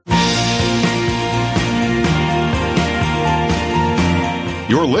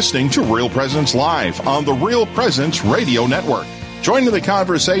You're listening to Real Presence Live on the Real Presence Radio Network. Join in the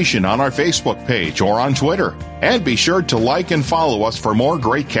conversation on our Facebook page or on Twitter. And be sure to like and follow us for more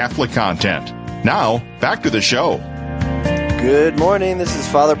great Catholic content. Now, back to the show. Good morning. This is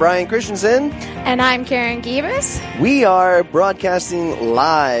Father Brian Christensen. And I'm Karen Gibas. We are broadcasting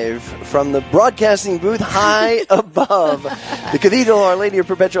live from the broadcasting booth high above the Cathedral Our Lady of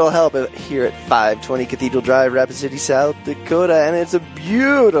Perpetual Help here at 520 Cathedral Drive, Rapid City, South Dakota. And it's a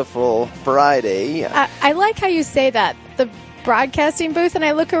beautiful Friday. I like how you say that, the broadcasting booth, and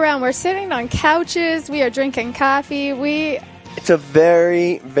I look around. We're sitting on couches. We are drinking coffee. It's a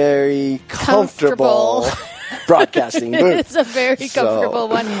very, very comfortable broadcasting booth. It's a very comfortable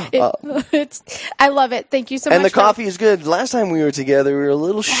one. I love it. Thank you so much. And the coffee is good. Last time we were together, we were a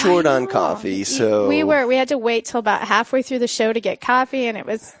little short on coffee. So we had to wait till about halfway through the show to get coffee, and it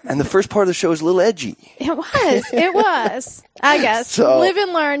was. And the first part of the show was a little edgy. It was. I guess. So, live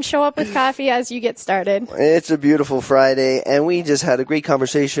and learn. Show up with coffee as you get started. It's a beautiful Friday, and we just had a great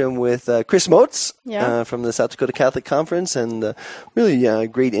conversation with Chris Moats from the South Dakota Catholic Conference, and really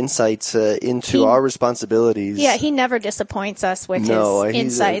great insights into our responsibilities. Yeah, he never disappoints us with his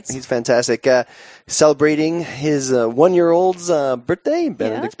insights. He's fantastic. Celebrating his 1-year-old's birthday,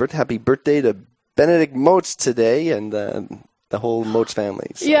 Benedict's birthday. Happy birthday to Benedict Moats today, and the whole Moats family.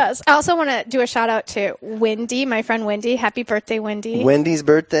 So. Yes. I also want to do a shout out to Wendy, my friend Wendy. Happy birthday, Wendy. Wendy's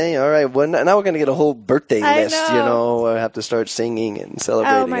birthday. All right. Well, now we're going to get a whole birthday list. I have to start singing and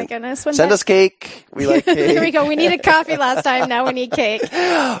celebrating. Oh, my goodness. Send us cake. We like cake. There we go. We needed coffee last time. Now we need cake.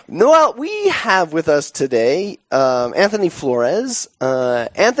 Well, we have with us today Anthony Flores.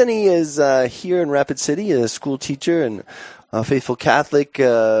 Anthony is here in Rapid City, a school teacher and a faithful Catholic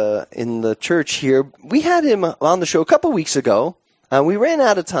in the church here. We had him on the show a couple weeks ago. We ran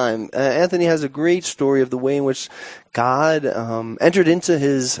out of time. Anthony has a great story of the way in which God entered into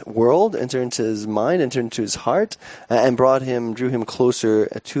his world, entered into his mind, entered into his heart, and drew him closer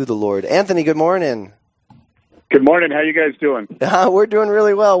to the Lord. Anthony, good morning. Good morning. How you guys doing? We're doing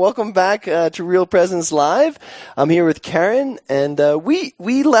really well. Welcome back to Real Presence Live. I'm here with Karen, and we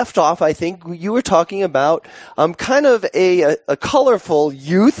left off, I think, you were talking about kind of a colorful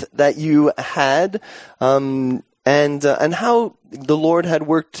youth that you had, and how the Lord had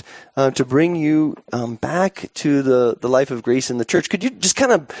worked to bring you back to the life of grace in the church. Could you just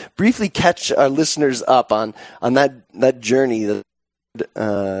kind of briefly catch our listeners up on that journey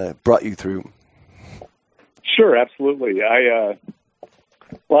that brought you through? Sure, absolutely. I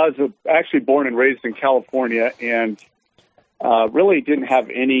was actually born and raised in California, and really didn't have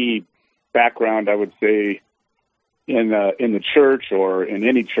any background, I would say, in the church or in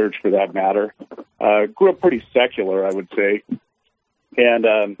any church for that matter. Grew up pretty secular, I would say,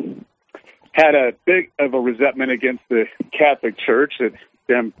 and had a bit of a resentment against the Catholic Church that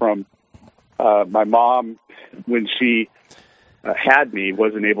stemmed from my mom when she had me,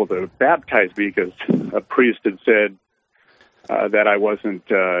 wasn't able to baptize me because a priest had said that I wasn't,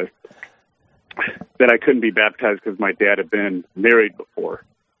 that I couldn't be baptized because my dad had been married before.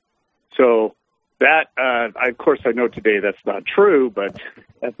 So that, of course, I know today that's not true, but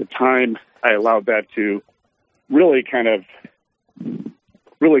at the time I allowed that to really kind of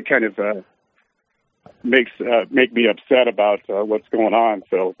make me upset about what's going on.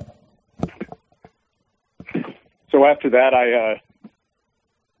 So after that,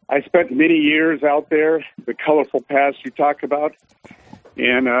 I spent many years out there, the colorful past you talk about,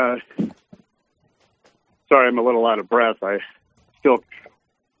 and sorry, I'm a little out of breath. I still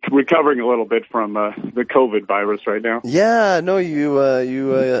recovering a little bit from the COVID virus right now. Yeah, no, you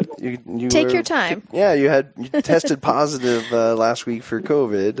take your time. Yeah, you tested positive last week for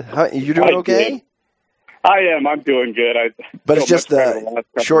COVID. You doing okay? Did. I am. I'm doing good. But it's just the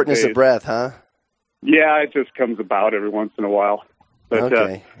shortness of breath, huh? Yeah, it just comes about every once in a while. But,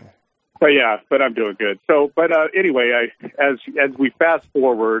 okay. But I'm doing good. So, anyway, as we fast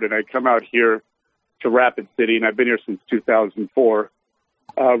forward and I come out here to Rapid City, and I've been here since 2004,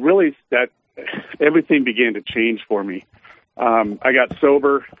 really that everything began to change for me. I got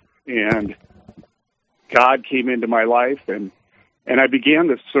sober, and God came into my life, and I began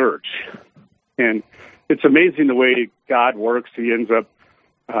the search. And it's amazing the way God works. He ends up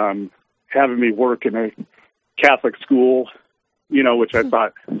having me work in a Catholic school, which I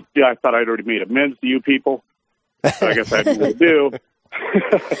thought I'd already made amends to you people. So I guess I had to do.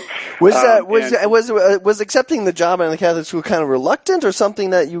 Was accepting the job in the Catholic school kind of reluctant, or something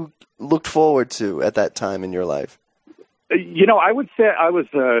that you looked forward to at that time in your life? I would say I was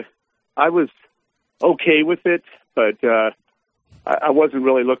okay with it, but I wasn't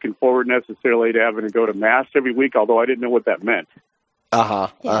really looking forward necessarily to having to go to Mass every week, although I didn't know what that meant. I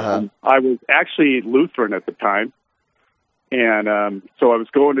was actually Lutheran at the time, and so I was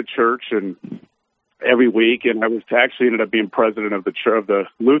going to church and every week, and I was actually ended up being president of the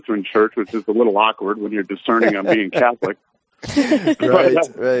Lutheran Church, which is a little awkward when you're discerning on being Catholic.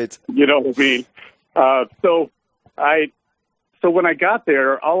 Right. You know what I mean? So when I got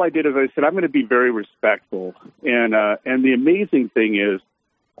there, all I did is I said, I'm going to be very respectful. And the amazing thing is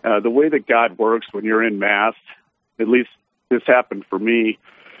the way that God works when you're in Mass, at least this happened for me,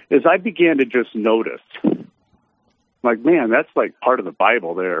 is I began to just notice, like, man, that's like part of the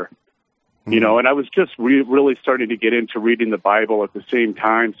Bible there. You know, and I was just really starting to get into reading the Bible at the same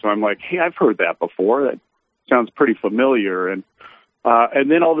time. So I'm like, hey, I've heard that before. That sounds pretty familiar. And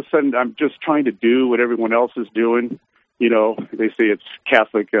then all of a sudden, I'm just trying to do what everyone else is doing. You know, they say it's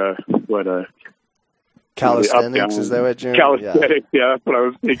Catholic, calisthenics, is that what you're... Calisthenics, yeah, that's what I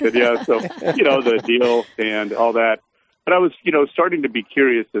was thinking, yeah. So, you know, the deal and all that. But I was, you know, starting to be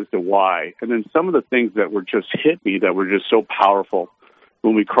curious as to why. And then some of the things that were just hit me that were just so powerful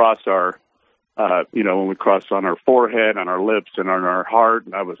when we cross our, when we cross on our forehead, on our lips, and on our heart.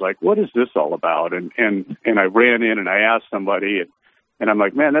 And I was like, what is this all about? And I ran in and I asked somebody, and I'm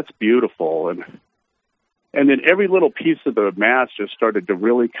like, man, that's beautiful. And then every little piece of the Mass just started to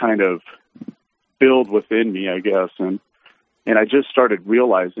really kind of build within me, I guess. And I just started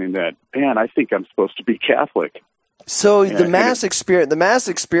realizing that, man, I think I'm supposed to be Catholic. So the Mass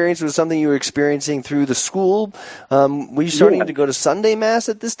experience was something you were experiencing through the school. Were you starting to go to Sunday Mass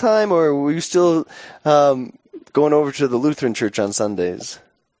at this time, or were you still going over to the Lutheran Church on Sundays?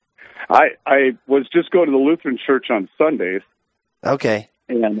 I was just going to the Lutheran Church on Sundays. Okay.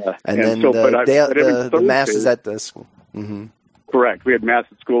 And then so, the Mass is at the school. Mm-hmm. Correct. We had Mass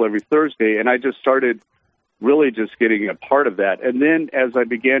at school every Thursday, and I just started really just getting a part of that. And then as I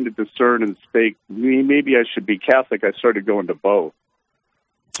began to discern and speak, maybe I should be Catholic, I started going to both.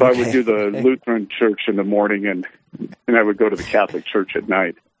 So I would do the Lutheran Church in the morning, and I would go to the Catholic Church at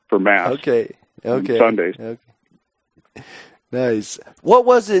night for Mass. Okay. On Sundays. Okay. Nice. What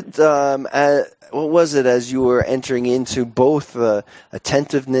was it? What was it as you were entering into both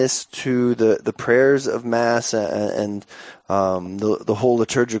attentiveness to the prayers of Mass and the whole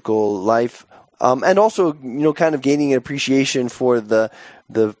liturgical life, and also kind of gaining an appreciation for the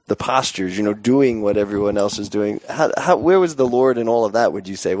postures, doing what everyone else is doing? Where was the Lord in all of that? Would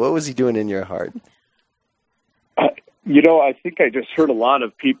you say? What was He doing in your heart? I think I just heard a lot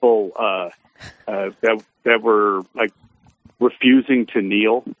of people that were like refusing to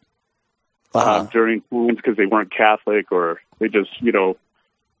kneel during times because they weren't Catholic, or they just, they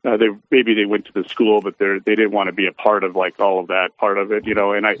went to the school, but they didn't want to be a part of like all of that part of it,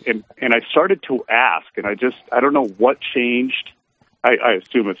 And I started to ask, and I don't know what changed. I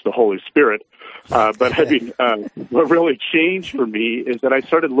assume it's the Holy Spirit, but I mean, what really changed for me is that I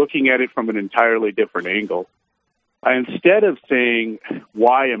started looking at it from an entirely different angle. Instead of saying,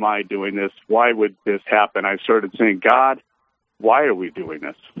 "Why am I doing this? Why would this happen?" I started saying, "God, why are we doing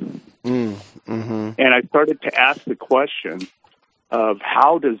this?" Mm-hmm. And I started to ask the question of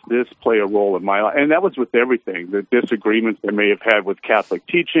how does this play a role in my life? And that was with everything, the disagreements I may have had with Catholic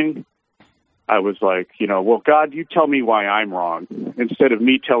teaching. I was like, well, God, you tell me why I'm wrong instead of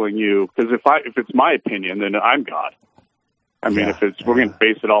me telling you, because if it's my opinion, then I'm God. I mean, we're going to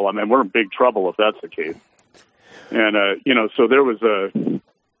base it all on that, we're in big trouble if that's the case. And, so there was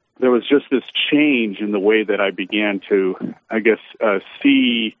just this change in the way that I began to, I guess,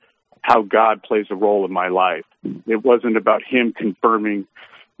 see how God plays a role in my life. It wasn't about Him confirming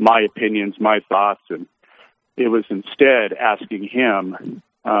my opinions, my thoughts, and it was instead asking Him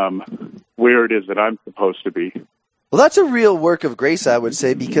where it is that I'm supposed to be. Well, that's a real work of grace, I would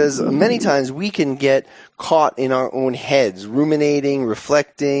say, because many times we can get caught in our own heads, ruminating,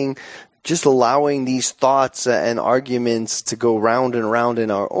 reflecting, just allowing these thoughts and arguments to go round and round in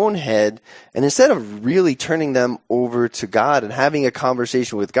our own head. And instead of really turning them over to God and having a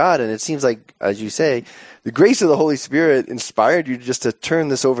conversation with God, and it seems like, as you say, the grace of the Holy Spirit inspired you just to turn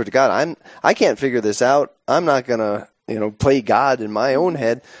this over to God. I can't figure this out. I'm not going to, play God in my own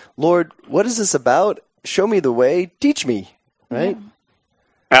head. Lord, what is this about? Show me the way. Teach me. Right?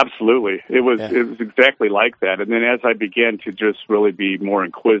 Absolutely. It was exactly like that. And then as I began to just really be more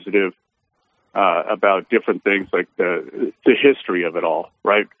inquisitive about different things, like the history of it all,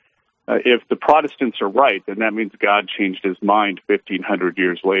 right? If the Protestants are right, then that means God changed His mind 1,500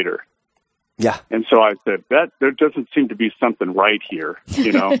 years later. Yeah. And so I said, that there doesn't seem to be something right here,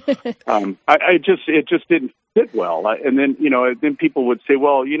 it just didn't fit well. And then, then people would say,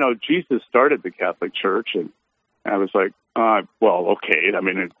 well, Jesus started the Catholic Church. And I was like, well, okay. I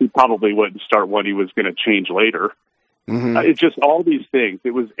mean, he probably wouldn't start what He was going to change later. It's just all these things.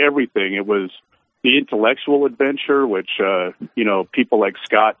 It was everything. It was the intellectual adventure, which, people like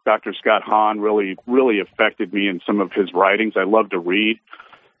Dr. Scott Hahn really, really affected me in some of his writings. I love to read,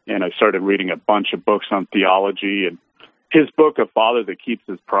 and I started reading a bunch of books on theology. And his book, A Father That Keeps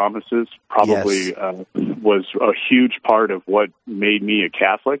His Promises, probably was a huge part of what made me a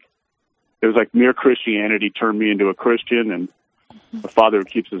Catholic. It was like Mere Christianity turned me into a Christian, and A Father Who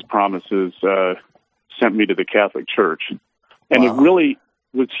Keeps His Promises sent me to the Catholic Church. And it really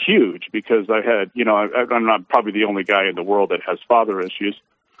was huge because I had, I'm not probably the only guy in the world that has father issues,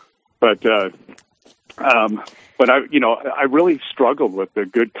 but I really struggled with the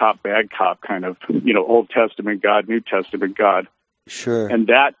good cop, bad cop kind of, Old Testament God, New Testament God. Sure. And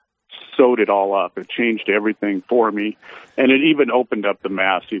that sewed it all up. It changed everything for me, and it even opened up the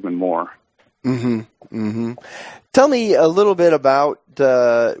Mass even more. Tell me a little bit about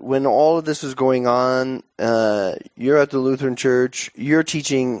when all of this was going on. You're at the Lutheran Church. You're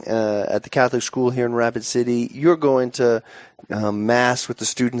teaching at the Catholic school here in Rapid City. You're going to Mass with the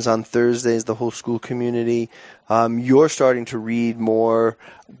students on Thursdays, the whole school community. You're starting to read more.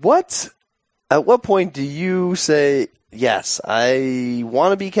 At what point do you say, yes, I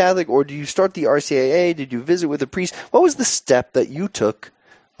want to be Catholic, or do you start the RCIA? Did you visit with a priest? What was the step that you took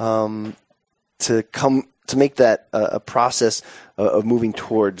to make that a process of moving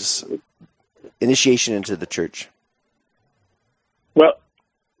towards initiation into the church? Well,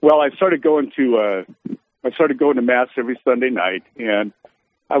 I started going to Mass every Sunday night, and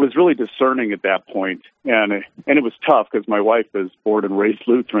I was really discerning at that point, and it was tough because my wife is born and raised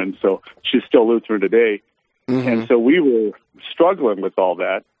Lutheran, so she's still Lutheran today, and so we were struggling with all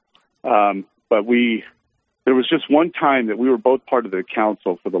that. But there was just one time that we were both part of the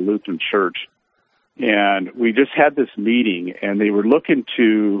council for the Lutheran Church. And we just had this meeting, and they were looking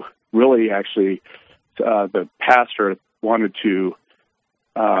to really actually, the pastor wanted to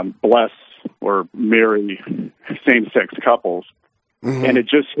bless or marry same-sex couples. And it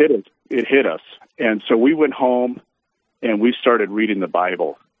just hit us. It hit us. And so we went home, and we started reading the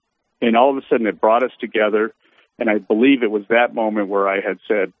Bible. And all of a sudden, it brought us together, and I believe it was that moment where I had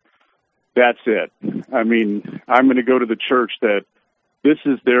said, that's it. I mean, I'm going to go to the church that this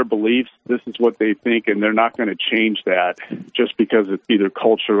is their beliefs, this is what they think, and they're not going to change that just because it's either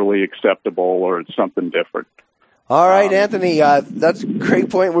culturally acceptable or it's something different. All right, Anthony, that's a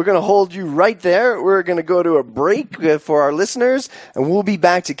great point. We're going to hold you right there. We're going to go to a break for our listeners, and we'll be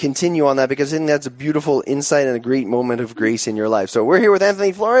back to continue on that because I think that's a beautiful insight and a great moment of grace in your life. So we're here with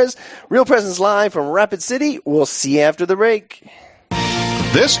Anthony Flores, Real Presence Live from Rapid City. We'll see you after the break.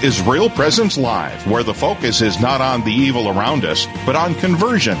 This is Real Presence Live, where the focus is not on the evil around us, but on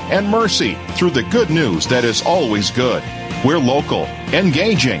conversion and mercy through the good news that is always good. We're local,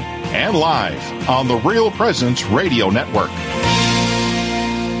 engaging, and live on the Real Presence Radio Network.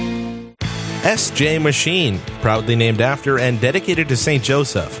 S.J. Machine, proudly named after and dedicated to St.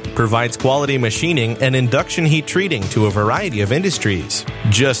 Joseph, provides quality machining and induction heat treating to a variety of industries.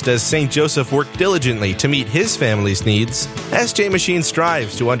 Just as St. Joseph worked diligently to meet his family's needs, S.J. Machine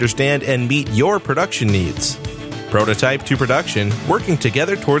strives to understand and meet your production needs. Prototype to production, working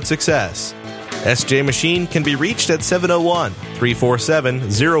together toward success. S.J. Machine can be reached at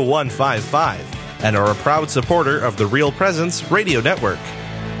 701-347-0155 and are a proud supporter of the Real Presence Radio Network.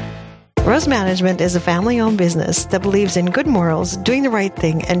 Rose Management is a family-owned business that believes in good morals, doing the right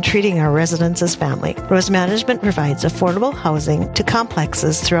thing, and treating our residents as family. Rose Management provides affordable housing to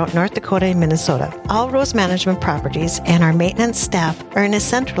complexes throughout North Dakota and Minnesota. All Rose Management properties and our maintenance staff are in a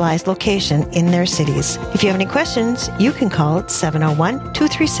centralized location in their cities. If you have any questions, you can call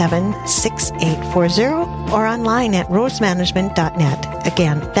 701-237-6840 or online at rosemanagement.net.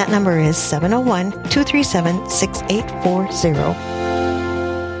 Again, that number is 701-237-6840.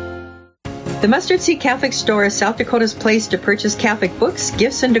 The Mustard Seed Catholic Store is South Dakota's place to purchase Catholic books,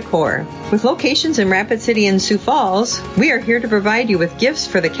 gifts, and decor. With locations in Rapid City and Sioux Falls, we are here to provide you with gifts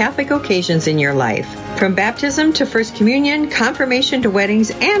for the Catholic occasions in your life. From baptism to First Communion, confirmation to weddings,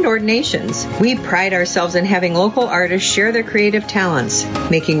 and ordinations, we pride ourselves in having local artists share their creative talents,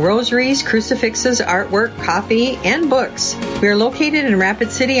 making rosaries, crucifixes, artwork, coffee, and books. We are located in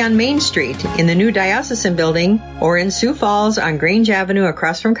Rapid City on Main Street, in the new Diocesan Building, or in Sioux Falls on Grange Avenue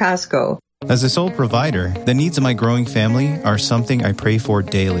across from Costco. As a sole provider, the needs of my growing family are something I pray for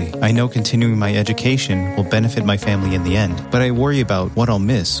daily. I know continuing my education will benefit my family in the end, but I worry about what I'll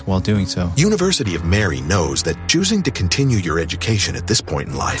miss while doing so. University of Mary knows that choosing to continue your education at this point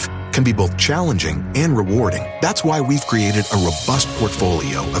in life can be both challenging and rewarding. That's why we've created a robust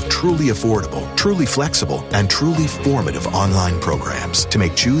portfolio of truly affordable, truly flexible, and truly formative online programs to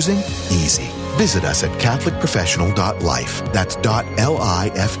make choosing easy. Visit us at catholicprofessional.life. That's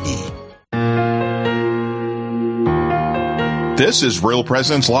 .life. This is Real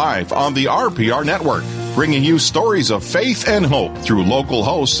Presence Live on the RPR Network, bringing you stories of faith and hope through local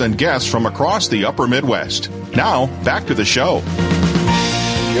hosts and guests from across the upper Midwest. Now, back to the show.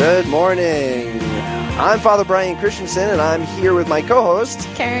 Good morning. I'm Father Brian Christensen, and I'm here with my co-host,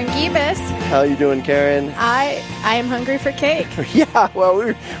 Karen Gibas. How are you doing, Karen? I am hungry for cake. Yeah, well,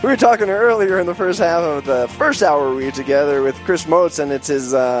 we were talking earlier in the first half of the first hour we were together with Chris Motes, and it's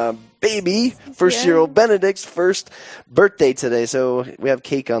his baby, first-year-old Benedict's first birthday today, so we have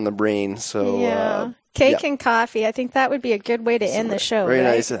cake on the brain. So Cake and coffee. I think that would be a good way to end the show. Very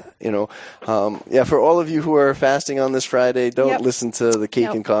right? nice. For all of you who are fasting on this Friday, don't listen to the cake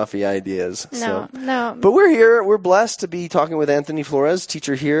and coffee ideas. No. But we're here. We're blessed to be talking with Anthony Flores,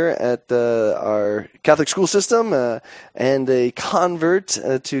 teacher here at our Catholic school system and a convert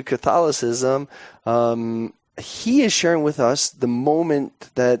to Catholicism. He is sharing with us the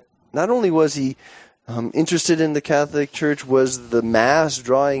moment that not only was he interested in the Catholic Church, was the Mass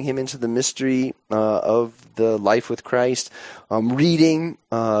drawing him into the mystery of the life with Christ, reading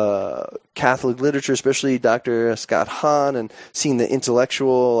Catholic literature, especially Dr. Scott Hahn, and seeing the intellectual,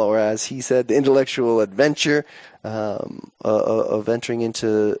 or as he said, the intellectual adventure of entering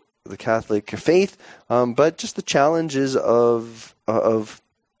into the Catholic faith, but just the challenges of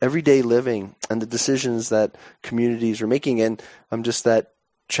everyday living and the decisions that communities are making, and just that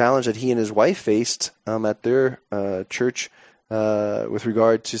challenge that he and his wife faced at their church with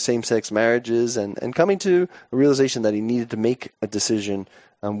regard to same-sex marriages, and coming to a realization that he needed to make a decision.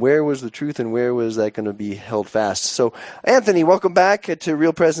 Where was the truth and where was that going to be held fast? So, Anthony, welcome back to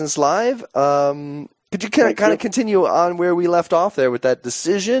Real Presence Live. Could you kind of continue on where we left off there with that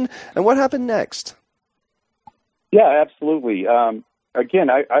decision, and what happened next? Yeah, absolutely. Again,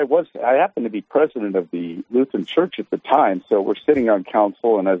 I happened to be president of the Lutheran Church at the time, so we're sitting on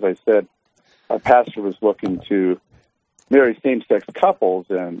council, and as I said, our pastor was looking to marry same-sex couples,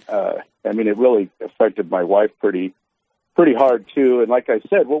 and it really affected my wife pretty hard too. And like I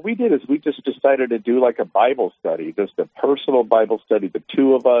said, what we did is we just decided to do like a Bible study, just a personal Bible study, the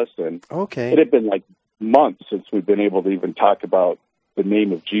two of us, and it had been like months since we've been able to even talk about the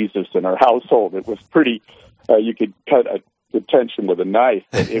name of Jesus in our household. It was pretty. You could cut the tension with a knife.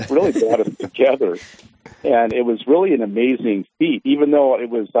 It really brought us together, and it was really an amazing feat. Even though I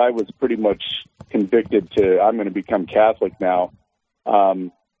was pretty much convicted I'm going to become Catholic now.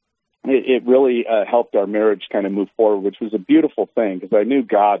 It really helped our marriage kind of move forward, which was a beautiful thing, because I knew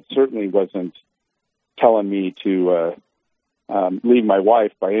God certainly wasn't telling me to leave my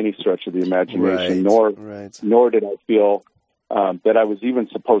wife by any stretch of the imagination, nor did I feel that I was even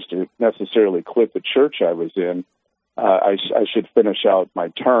supposed to necessarily quit the church I was in. I should finish out my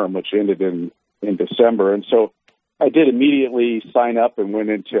term, which ended in December. And so I did immediately sign up and went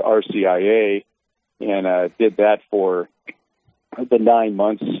into RCIA and did that for the 9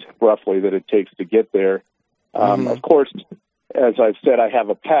 months roughly that it takes to get there. Of course, as I've said, I have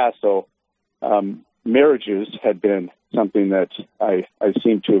a past, so marriages had been something that I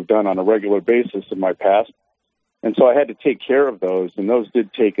seem to have done on a regular basis in my past. And so I had to take care of those, and those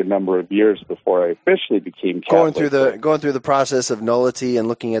did take a number of years before I officially became Catholic. Going through the process of nullity and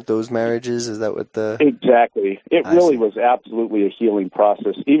looking at those marriages, is that what the... Exactly. It really was absolutely a healing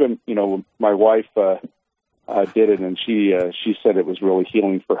process. Even, my wife did it, and she said it was really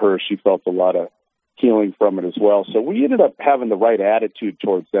healing for her. She felt a lot of healing from it as well. So we ended up having the right attitude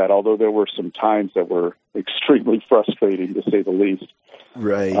towards that, although there were some times that were extremely frustrating, to say the least.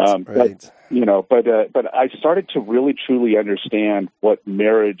 Right, But I started to really truly understand what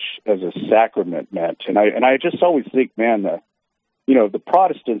marriage as a sacrament meant, and I just always think, man, the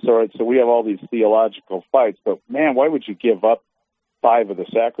Protestants are, so we have all these theological fights, but man, why would you give up 5 of the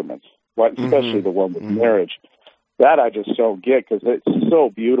sacraments? Especially the one with marriage. That I just don't get, because it's so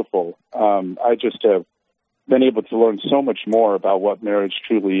beautiful. I just have been able to learn so much more about what marriage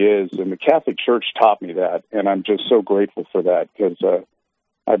truly is, and the Catholic Church taught me that, and I'm just so grateful for that, because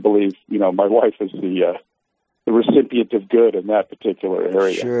I believe, my wife is the recipient of good in that particular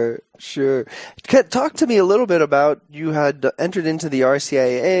area. Sure. Talk to me a little bit about, you had entered into the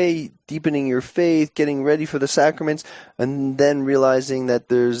RCIA, deepening your faith, getting ready for the sacraments, and then realizing that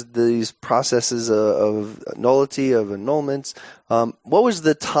there's these processes of nullity, of annulments. What was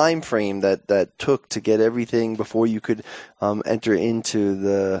the time frame that took to get everything before you could enter into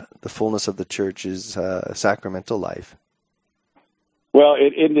the fullness of the Church's sacramental life? Well,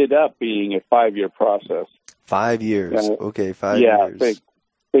 it ended up being a 5-year process. 5 years. Okay, 5 years. Yeah,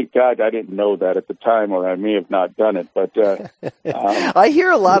 thank God I didn't know that at the time, or I may have not done it. But I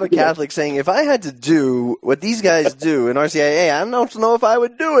hear a lot of Catholics saying, if I had to do what these guys do in RCIA, I don't know if I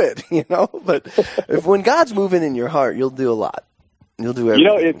would do it, But when God's moving in your heart, you'll do a lot. You'll do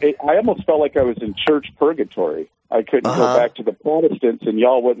everything. I almost felt like I was in church purgatory. I couldn't go back to the Protestants, and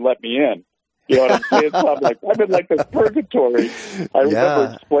y'all wouldn't let me in. You know what I'm saying? So I'm like, I'm in like this purgatory. I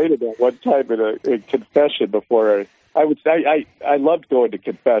remember explaining that one time in a confession before I loved going to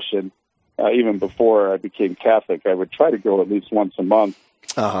confession even before I became Catholic. I would try to go at least once a month.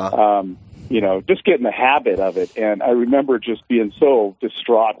 Just get in the habit of it. And I remember just being so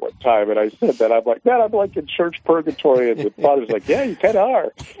distraught one time, and I said that I'm like, man, I'm like in church purgatory. And the father's like, yeah, you kind of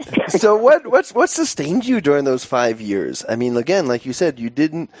are. So what sustained you during those 5 years? I mean, again, like you said, you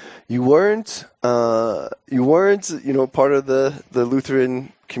weren't part of the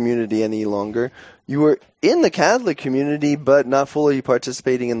Lutheran community any longer. You were in the Catholic community, but not fully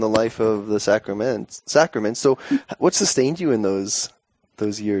participating in the life of the sacraments. So what sustained you in those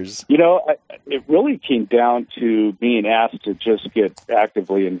years? It really came down to being asked to just get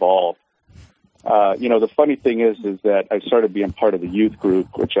actively involved. The funny thing is that I started being part of the youth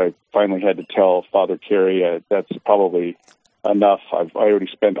group, which I finally had to tell Father Carey, that's probably enough. I already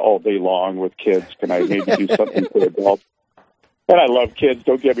spent all day long with kids. Can I maybe do something for adults? And I love kids,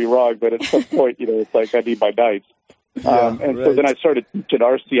 don't get me wrong, but at some point, it's like I need my nights. So then I started teaching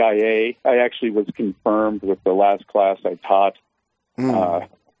RCIA. I actually was confirmed with the last class I taught.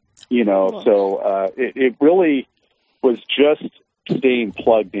 It really was just staying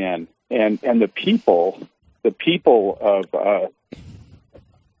plugged in, and the people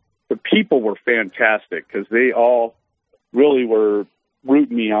were fantastic because they all really were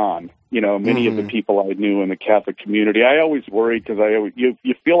rooting me on. Many of the people I knew in the Catholic community. I always worried because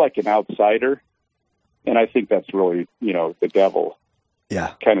you feel like an outsider, and I think that's really the devil.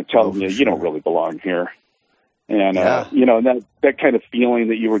 Yeah, kind of telling you don't really belong here. And, and that kind of feeling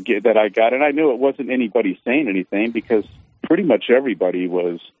that I got, and I knew it wasn't anybody saying anything because pretty much everybody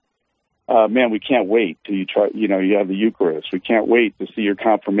was, man, we can't wait till you try, you have the Eucharist. We can't wait to see your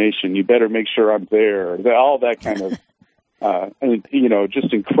confirmation. You better make sure I'm there. All that kind of,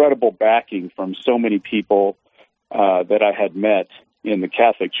 just incredible backing from so many people that I had met in the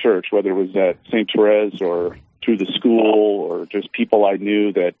Catholic Church, whether it was at St. Therese or through the school or just people I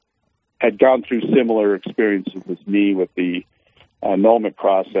knew that had gone through similar experiences as me with the annulment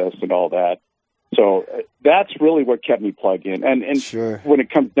process and all that. So that's really what kept me plugged in. And sure. When it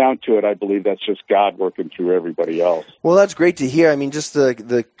comes down to it, I believe that's just God working through everybody else. Well, that's great to hear. I mean, just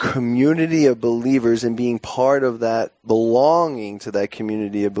the community of believers and being part of that, belonging to that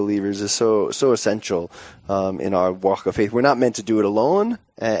community of believers is so essential in our walk of faith. We're not meant to do it alone,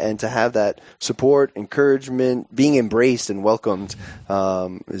 and to have that support, encouragement, being embraced and welcomed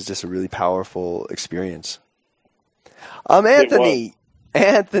is just a really powerful experience.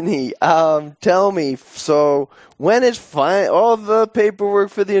 Anthony, tell me, so when it's all the paperwork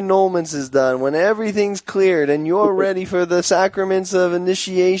for the annulments is done, when everything's cleared and you're ready for the sacraments of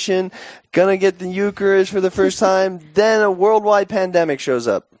initiation, gonna get the Eucharist for the first time, then a worldwide pandemic shows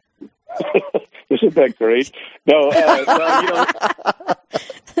up. Isn't that great? No,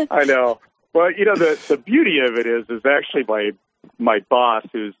 I know. Well, the beauty of it is actually my boss,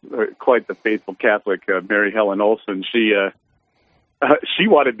 who's quite the faithful Catholic, Mary Helen Olson, she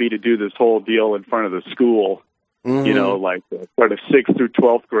wanted me to do this whole deal in front of the school, like sort of 6th through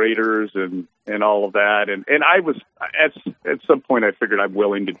 12th graders and all of that. And I was, at some point I figured I'm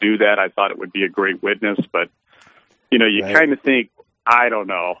willing to do that. I thought it would be a great witness, but, you kind of think, I don't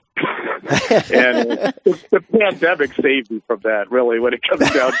know. And the pandemic saved me from that, really, when it comes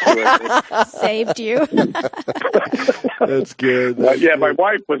down to it. Saved you. That's good. My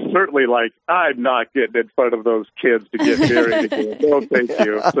wife was certainly like, I'm not getting in front of those kids to get married again. No, thank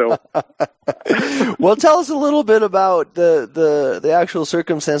you. So, well, tell us a little bit about the actual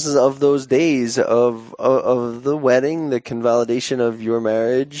circumstances of those days of the wedding, the convalidation of your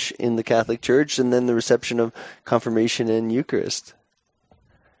marriage in the Catholic Church, and then the reception of confirmation and Eucharist.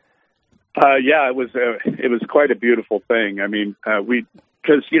 It was quite a beautiful thing. I mean,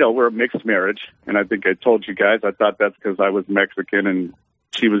 because we're a mixed marriage, and I think I told you guys, I thought that's because I was Mexican and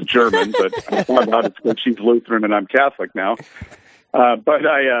she was German, but I found out it's because she's Lutheran and I'm Catholic now. But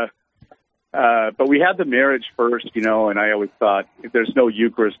we had the marriage first, and I always thought there's no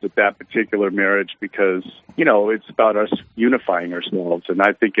Eucharist at that particular marriage because, it's about us unifying ourselves, and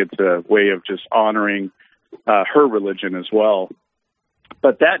I think it's a way of just honoring her religion as well.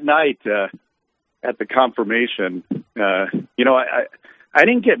 But that night at the confirmation, I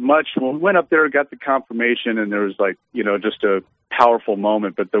didn't get much. When we went up there, got the confirmation, and there was just a powerful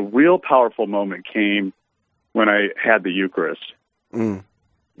moment, but the real powerful moment came when I had the Eucharist. And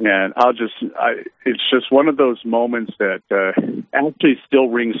it's just one of those moments that actually still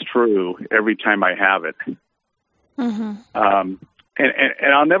rings true every time I have it. And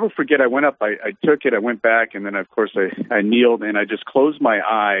I'll never forget, I went up, I took it, I went back, and then, of course, I kneeled, and I just closed my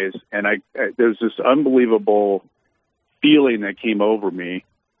eyes, and there's this unbelievable feeling that came over me,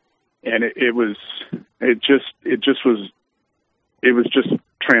 and it was just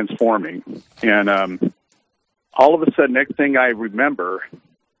transforming. And all of a sudden, next thing I remember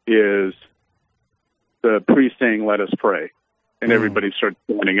is the priest saying, "Let us pray," and everybody started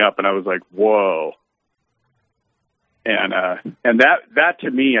standing up, and I was like, "Whoa!" And that to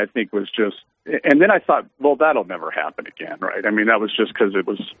me, I think, was just. And then I thought, well, that'll never happen again, right? I mean, that was just because it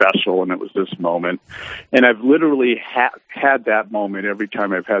was special and it was this moment. And I've literally had that moment every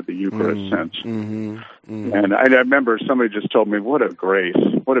time I've had the Eucharist since. And I remember somebody just told me, what a grace,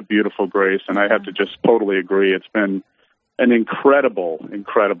 what a beautiful grace. And I have to just totally agree. It's been an incredible,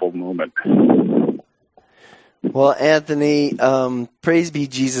 incredible moment. Well, Anthony, praise be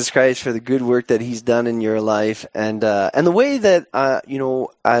Jesus Christ for the good work that He's done in your life, and the way that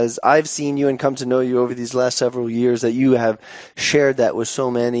as I've seen you and come to know you over these last several years, that you have shared that with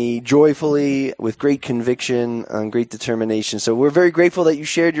so many joyfully, with great conviction and great determination. So we're very grateful that you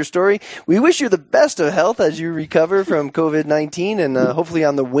shared your story. We wish you the best of health as you recover from COVID-19, and hopefully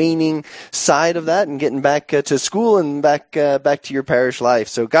on the waning side of that, and getting back to school and back to your parish life.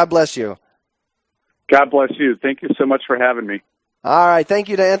 So God bless you. God bless you. Thank you so much for having me. All right. Thank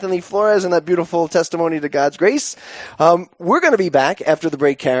you to Anthony Flores and that beautiful testimony to God's grace. We're going to be back after the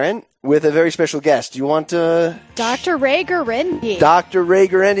break, Karen, with a very special guest. Do you want to? Dr. Ray Guarendi. Dr. Ray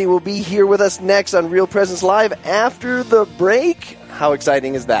Guarendi will be here with us next on Real Presence Live after the break. How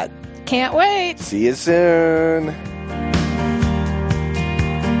exciting is that? Can't wait. See you soon.